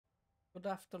Good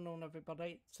afternoon,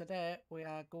 everybody. Today we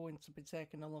are going to be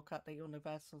taking a look at the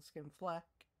universal skin Fleck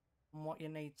and what you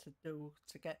need to do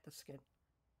to get the skin.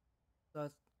 So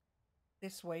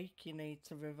this week you need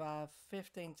to revive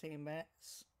 15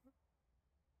 teammates,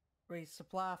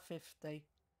 resupply 50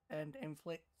 and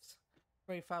inflict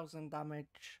 3000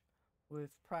 damage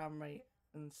with primary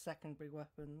and secondary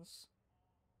weapons.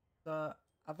 So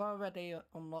I've already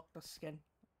unlocked the skin.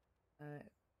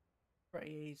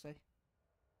 Pretty easy.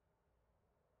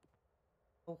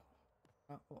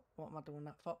 Oh, what am I doing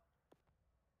that for?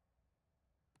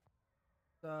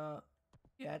 So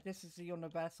yeah, this is the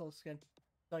universal skin.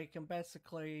 So you can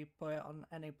basically put it on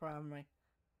any primary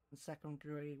and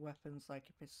secondary weapons like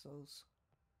your pistols.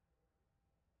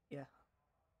 Yeah.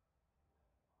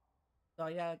 So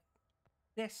yeah,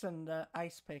 this and the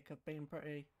ice pick have been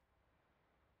pretty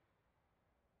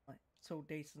like two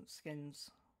decent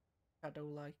skins I do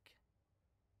like.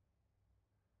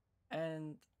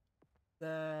 And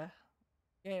the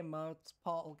game modes,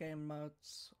 portal game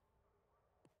modes,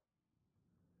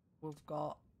 we've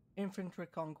got Infantry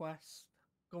Conquest,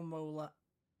 Gun Roulette,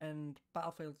 and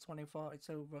Battlefield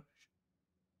 2042 Rush.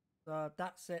 So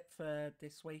that's it for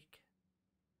this week.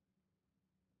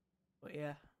 But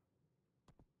yeah.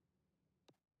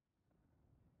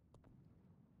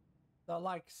 So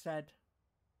like I said,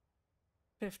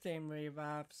 15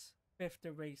 revives, 50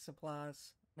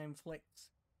 resupplies, and inflicts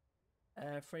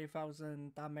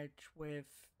 3000 damage with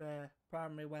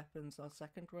primary weapons or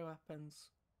secondary weapons.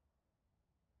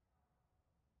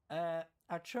 I'd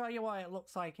show you what it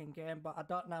looks like in game, but I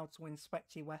don't know how to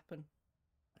inspect your weapon.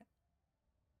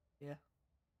 Yeah,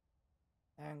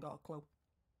 I ain't got a clue.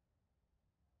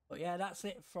 But yeah, that's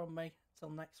it from me.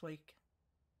 Till next week.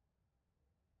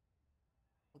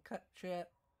 I'll catch you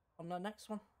on the next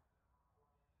one.